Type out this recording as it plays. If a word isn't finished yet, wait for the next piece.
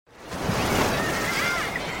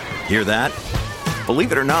Hear that?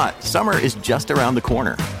 Believe it or not, summer is just around the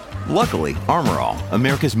corner. Luckily, Armor All,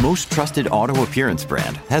 America's most trusted auto appearance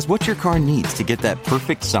brand, has what your car needs to get that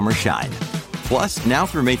perfect summer shine. Plus, now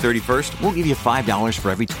through May 31st, we'll give you $5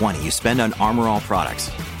 for every $20 you spend on Armor All products.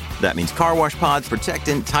 That means car wash pods,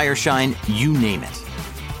 protectant, tire shine, you name it.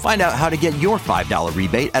 Find out how to get your $5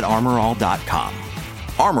 rebate at armorall.com.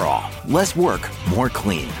 Armor All, less work, more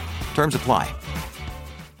clean. Terms apply.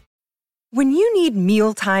 When you need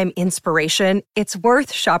mealtime inspiration, it's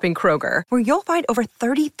worth shopping Kroger, where you'll find over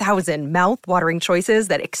 30,000 mouth-watering choices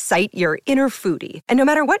that excite your inner foodie. And no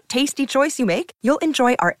matter what tasty choice you make, you'll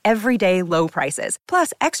enjoy our everyday low prices,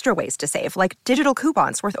 plus extra ways to save, like digital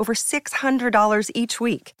coupons worth over $600 each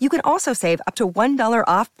week. You can also save up to $1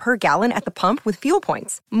 off per gallon at the pump with fuel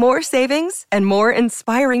points. More savings and more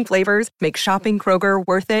inspiring flavors make shopping Kroger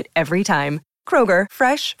worth it every time. Kroger,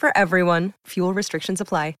 fresh for everyone. Fuel restrictions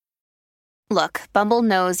apply. Look, Bumble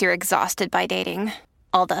knows you're exhausted by dating.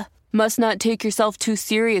 All the, must not take yourself too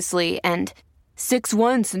seriously, and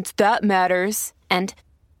 6'1" since that matters, and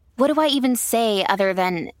what do I even say other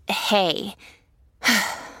than, hey?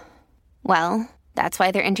 Well, that's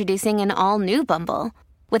why they're introducing an all-new Bumble,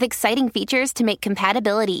 with exciting features to make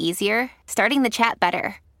compatibility easier, starting the chat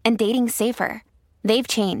better, and dating safer. They've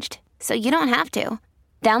changed, so you don't have to.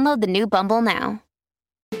 Download the new Bumble now.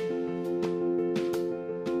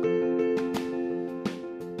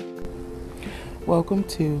 Welcome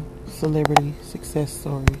to Celebrity Success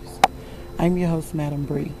Stories. I'm your host, Madam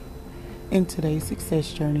Bree. In today's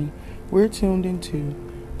success journey, we're tuned into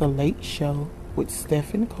The Late Show with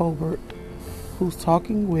Stephen Colbert, who's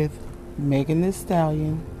talking with Megan Thee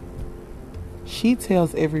Stallion. She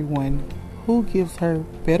tells everyone who gives her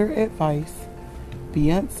better advice,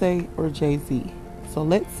 Beyonce or Jay-Z. So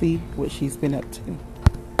let's see what she's been up to.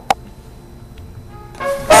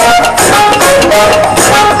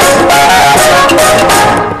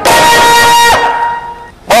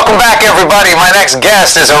 Welcome back, everybody. My next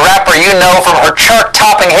guest is a rapper you know from her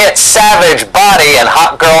chart-topping hits Savage, Body, and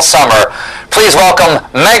Hot Girl Summer. Please welcome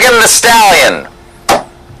Megan Thee Stallion.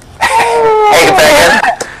 Hey, Megan.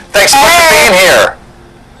 Thanks so much for being here.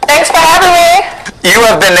 Thanks for having me. You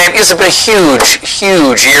have been named. It's been a huge,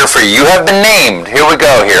 huge year for you. You have been named. Here we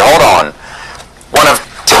go. Here, hold on. One of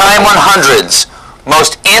Time 100's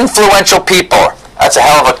most influential people. That's a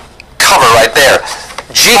hell of a cover right there.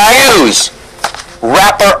 GQ's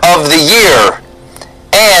Rapper of the Year,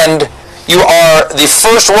 and you are the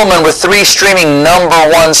first woman with 3 streaming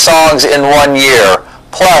 #1 songs in 1 year,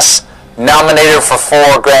 plus nominated for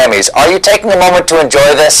 4 Grammys. Are you taking a moment to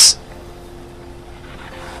enjoy this?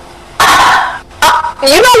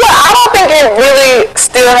 You know what? I don't think it really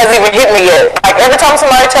still has even hit me yet. Like, every time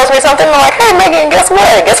somebody tells me something, I'm like, hey, Megan, guess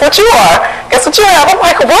what? Guess what you are? Guess what you have? I'm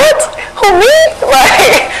like, what? Who, me?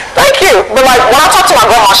 Like, thank you. But, like, when I talk to my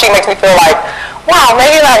grandma, she makes me feel like, wow,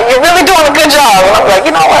 Megan, like, you're really doing a good job. And I'm like, you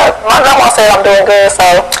know what? My grandma said I'm doing good,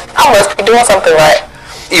 so I must be doing something right.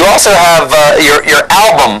 You also have your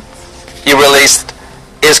album you released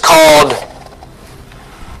is called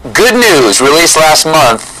Good News, released last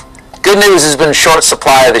month. Good News has been short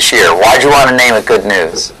supply this year. Why'd you want to name it Good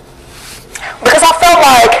News? Because I felt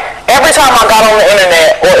like every time I got on the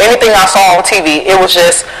internet or anything I saw on TV, it was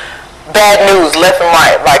just bad news left and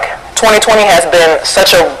right. Like, 2020 has been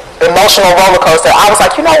such a emotional roller coaster. I was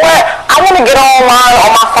like, you know what? I want to get online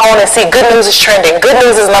on my phone and see good news is trending. Good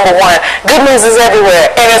news is #1. Good news is everywhere.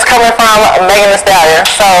 And it's coming from Megan Thee Stallion.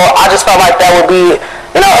 So I just felt like that would be,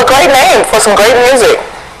 a great name for some great music.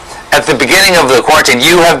 At the beginning of the quarantine,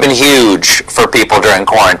 you have been huge for people during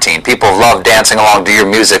quarantine. People love dancing along to your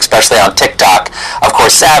music, especially on TikTok. Of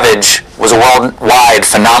course, Savage was a worldwide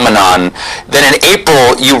phenomenon. Then in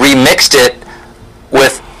April, you remixed it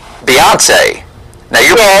with Beyonce. Now,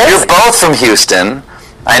 you're both from Houston.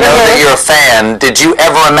 I know that you're a fan. Did you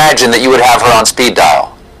ever imagine that you would have her on speed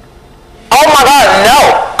dial? Oh my God, no.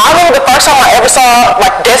 I remember the first time I ever saw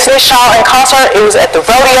Destiny's Child in concert. It was at the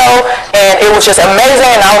rodeo, and it was just amazing.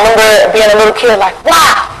 And I remember being a little kid like,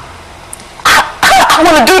 wow, I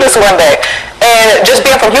want to do this one day. And just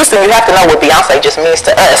being from Houston, you have to know what Beyonce just means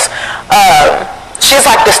to us. She's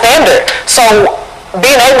like the standard. So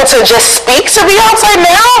being able to just speak to Beyonce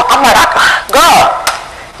now, I'm like, girl,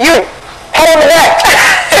 you head on the neck,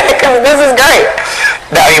 because this is great.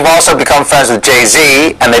 Now, you've also become friends with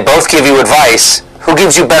Jay-Z, and they both give you advice. Who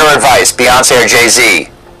gives you better advice, Beyonce or Jay-Z?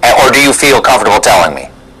 Or do you feel comfortable telling me?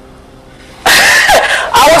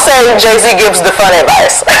 I would say Jay-Z gives the fun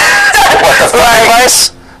advice. What, the fun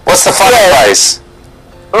advice? What's the fun advice?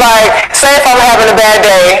 Like, say if I'm having a bad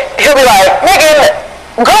day, he'll be like, Megan,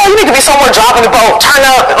 girl, you need to be somewhere driving the boat. Turn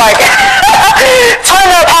turn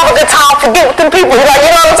up, have a good time, forget with them people. Like, you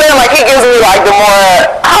know what I'm saying? Like, he gives me like the more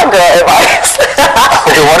good advice.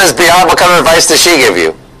 Okay, what kind of advice does she give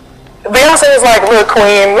you? Beyonce is like little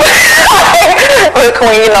queen. Little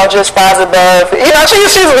queen, you know, just flies above. You know,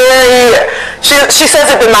 she's very, she says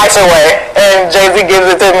it the nicer way, and Jay-Z gives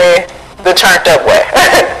it to me the turned up way.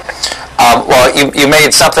 Well, you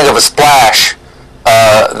made something of a splash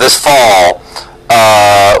this fall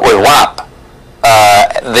with WAP,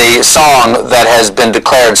 the song that has been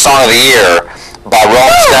declared Song of the Year by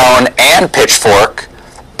Rolling Stone and Pitchfork,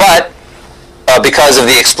 but because of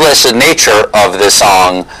the explicit nature of this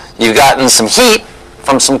song, you've gotten some heat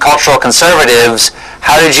from some cultural conservatives.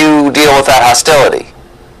 How did you deal with that hostility?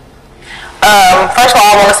 First of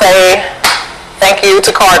all, I want to say thank you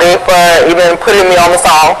to Cardi for even putting me on the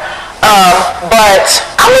song. But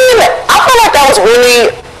I mean, I feel like that was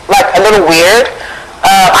really like a little weird.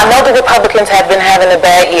 I know the Republicans have been having a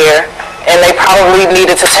bad year, and they probably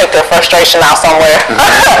needed to take their frustration out somewhere.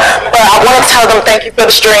 But I want to tell them thank you for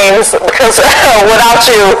the streams, because without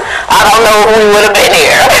you, I don't know if we would have been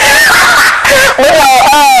here. But no,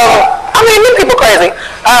 I mean, them people crazy.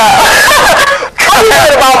 I would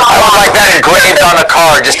like that engraved on a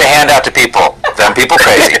card just to hand out to people. Them people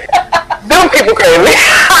crazy. Them people crazy.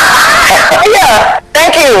 Yeah,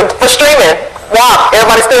 thank you for streaming. Wow,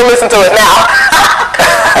 everybody still listen to it now.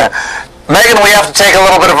 Megan, we have to take a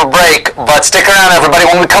little bit of a break, but stick around, everybody.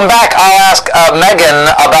 When we come back, I'll ask Megan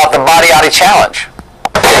about the Body Yachty Challenge.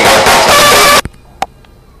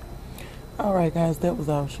 Alright guys, that was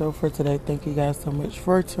our show for today. Thank you guys so much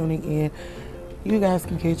for tuning in. You guys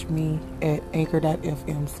can catch me at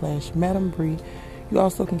anchor.fm/Madam Bree. You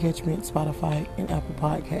also can catch me at Spotify and Apple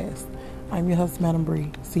Podcasts. I'm your host, Madam Bree.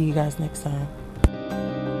 See you guys next time.